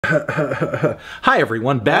Hi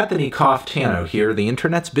everyone, Bethany Cough-Tano here, the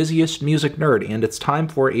internet's busiest music nerd, and it's time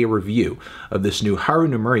for a review of this new Haru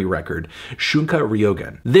Nemuri record, Shunka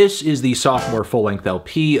Ryougen. This is the sophomore full-length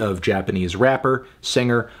LP of Japanese rapper,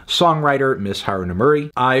 singer, songwriter Miss Haru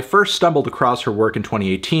Nemuri. I first stumbled across her work in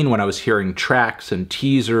 2018 when I was hearing tracks and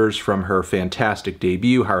teasers from her fantastic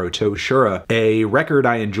debut, Haru Toshura, a record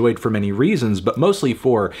I enjoyed for many reasons, but mostly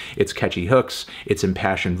for its catchy hooks, its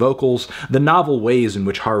impassioned vocals, the novel ways in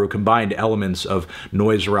which Haru combined elements of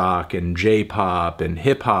noise rock and J-pop and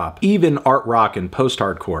hip-hop, even art rock and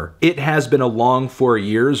post-hardcore. It has been a long 4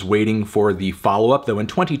 years waiting for the follow-up, though in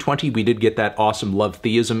 2020 we did get that awesome Love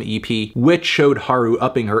Theism EP, which showed Haru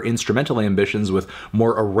upping her instrumental ambitions with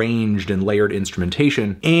more arranged and layered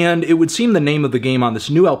instrumentation, and it would seem the name of the game on this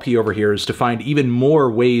new LP over here is to find even more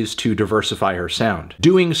ways to diversify her sound.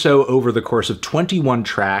 Doing so over the course of 21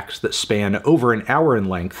 tracks that span over an hour in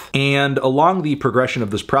length, and along the progression of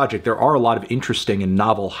this project there are a lot of interesting and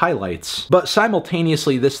novel highlights, but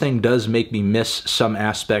simultaneously this thing does make me miss some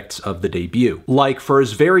aspects of the debut. Like, for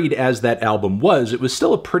as varied as that album was, it was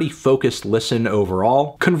still a pretty focused listen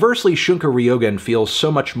overall. Conversely, Shunka Ryougen feels so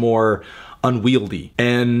much more unwieldy,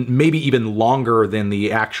 and maybe even longer than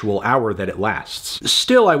the actual hour that it lasts.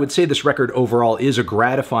 Still, I would say this record overall is a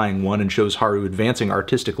gratifying one and shows Haru advancing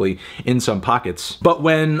artistically in some pockets. But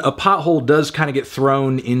when a pothole does kind of get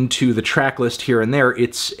thrown into the track list here and there,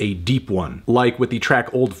 it's a deep one. Like with the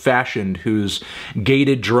track Old Fashioned, whose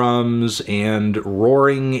gated drums and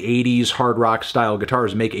roaring 80s hard rock style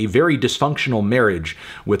guitars make a very dysfunctional marriage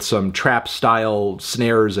with some trap style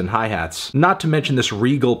snares and hi-hats. Not to mention this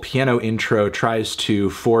regal piano intro tries to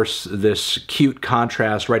force this cute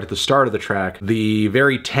contrast right at the start of the track. The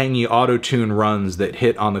very tangy auto-tune runs that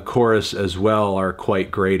hit on the chorus as well are quite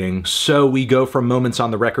grating. So we go from moments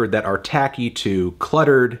on the record that are tacky to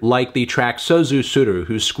cluttered, like the track Sozu Suru,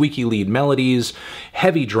 whose squeaky lead melodies,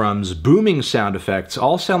 heavy drums, booming sound effects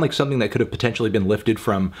all sound like something that could have potentially been lifted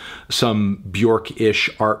from some Bjork-ish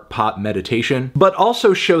art pop meditation, but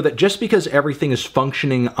also show that just because everything is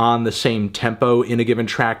functioning on the same tempo in a given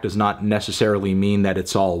track does not necessarily mean that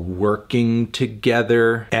it's all working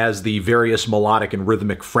together, as the various melodic and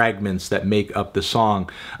rhythmic fragments that make up the song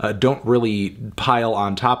don't really pile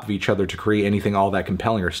on top of each other to create anything all that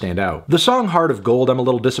compelling or stand out. The song Heart of Gold I'm a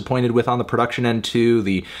little disappointed with on the production end too.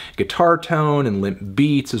 The guitar tone and limp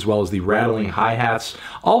beats as well as the rattling hi-hats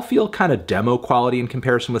all feel kind of demo quality in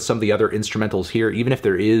comparison with some of the other instrumentals here, even if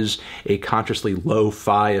there is a consciously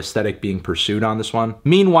lo-fi aesthetic being pursued on this one.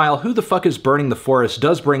 Meanwhile, Who the Fuck is Burning the Forest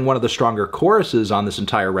does bring one of the stronger choruses on this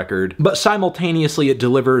entire record, but simultaneously it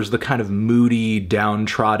delivers the kind of moody,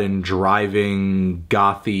 downtrodden, driving,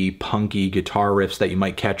 gothy, punky guitar riffs that you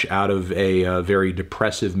might catch out of a very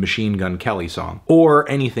depressive Machine Gun Kelly song, or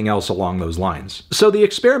anything else along those lines. So the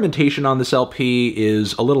experimentation on this LP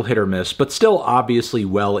is a little hit or miss, but still obviously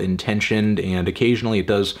well-intentioned, and occasionally it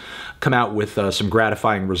does come out with some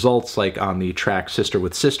gratifying results, like on the track Sister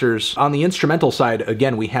with Sisters. On the instrumental side,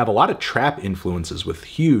 again, we have a lot of trap influences with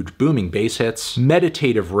huge booming bass hits,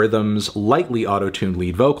 meditative rhythms, lightly auto-tuned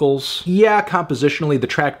lead vocals. Yeah, compositionally the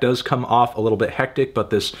track does come off a little bit hectic, but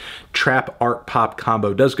this trap art pop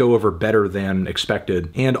combo does go over better than expected,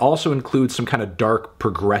 and also includes some kind of dark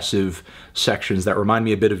progressive sections that remind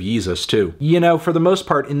me a bit of Yeezus too. You know, for the most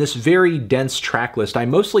part, in this very dense track list, I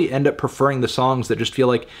mostly end up preferring the songs that just feel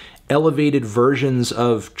like elevated versions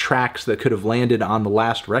of tracks that could have landed on the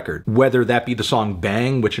last record. Whether that be the song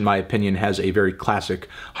Bang, which in my opinion has a very classic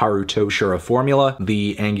Haru Toshura formula,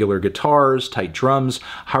 the angular guitars, tight drums,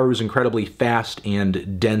 Haru's incredibly fast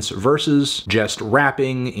and dense verses, just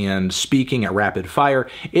rapping and speaking at rapid fire,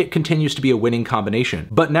 it continues to be a winning combination,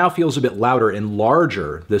 but now feels a bit louder and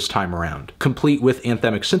larger this time around, complete with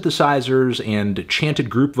anthemic synthesizers and chanted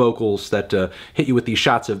group vocals that hit you with these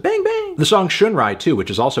shots of bang bang. The song Shunrai too, which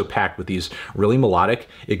is also packed with these really melodic,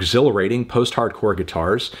 exhilarating post-hardcore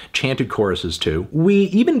guitars, chanted choruses too. We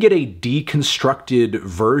even get a deconstructed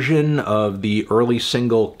version of the early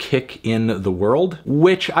single Kick in the World,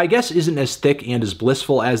 which I guess isn't as thick and as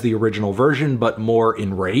blissful as the original version, but more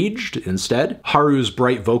enraged instead. Haru's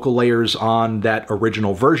bright vocal layers on that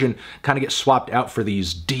original version kind of get swapped out for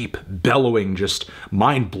these deep, bellowing, just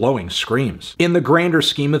mind-blowing screams. In the grander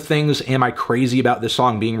scheme of things, am I crazy about this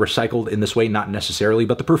song being recycled handled in this way? Not necessarily,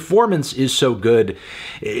 but the performance is so good,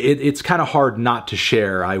 it's kind of hard not to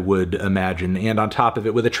share, I would imagine. And on top of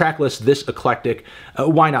it, with a track list this eclectic,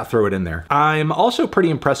 why not throw it in there? I'm also pretty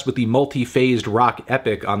impressed with the multi-phased rock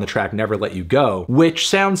epic on the track Never Let You Go, which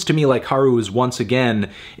sounds to me like Haru is once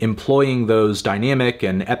again employing those dynamic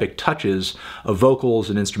and epic touches of vocals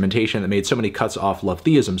and instrumentation that made so many cuts off Love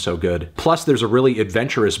Theism so good. Plus, there's a really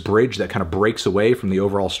adventurous bridge that kind of breaks away from the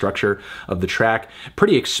overall structure of the track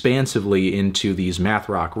pretty expansively into these math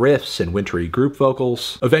rock riffs and wintry group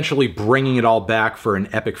vocals, eventually bringing it all back for an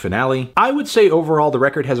epic finale. I would say overall the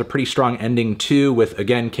record has a pretty strong ending too, with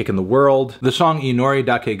again Kickin' the World. The song INORI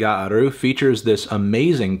DAKE ga aru features this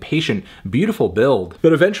amazing, patient, beautiful build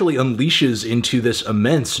that eventually unleashes into this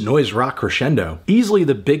immense noise rock crescendo. Easily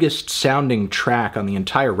the biggest sounding track on the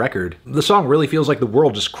entire record. The song really feels like the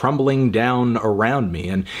world just crumbling down around me,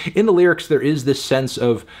 and in the lyrics there is this sense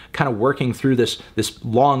of kind of working through this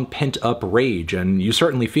long pent-up rage, and you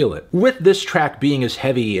certainly feel it. With this track being as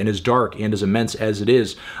heavy and as dark and as immense as it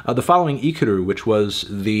is, the following IKIRU, which was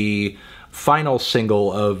the final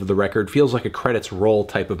single of the record, feels like a credits roll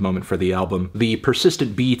type of moment for the album. The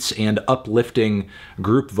persistent beats and uplifting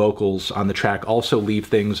group vocals on the track also leave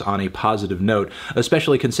things on a positive note,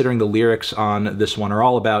 especially considering the lyrics on this one are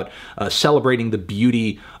all about celebrating the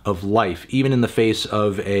beauty of life, even in the face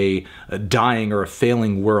of a dying or a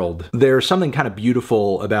failing world. There's something kind of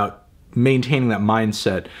beautiful about maintaining that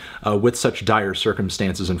mindset with such dire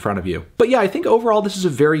circumstances in front of you. But yeah, I think overall this is a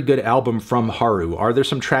very good album from Haru. Are there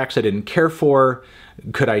some tracks I didn't care for?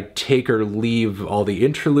 Could I take or leave all the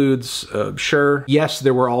interludes? Sure. Yes,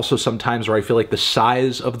 there were also some times where I feel like the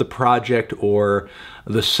size of the project or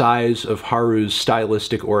the size of Haru's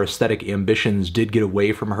stylistic or aesthetic ambitions did get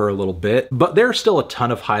away from her a little bit, but there are still a ton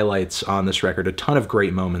of highlights on this record, a ton of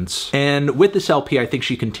great moments. And with this LP, I think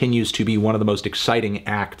she continues to be one of the most exciting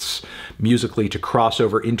acts musically to cross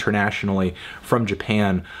over internationally from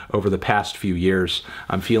Japan over the past few years.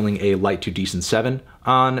 I'm feeling a light to decent 7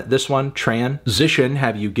 on this one. Transition,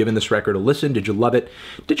 have you given this record a listen? Did you love it?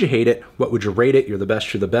 Did you hate it? What would you rate it? You're the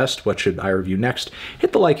best, you're the best. What should I review next?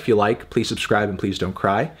 Hit the like if you like. Please subscribe and please don't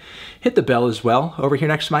cry. Hit the bell as well. Over here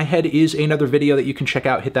next to my head is another video that you can check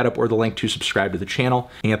out. Hit that up or the link to subscribe to the channel.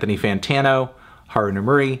 Anthony Fantano, Haru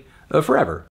Nemuri, forever.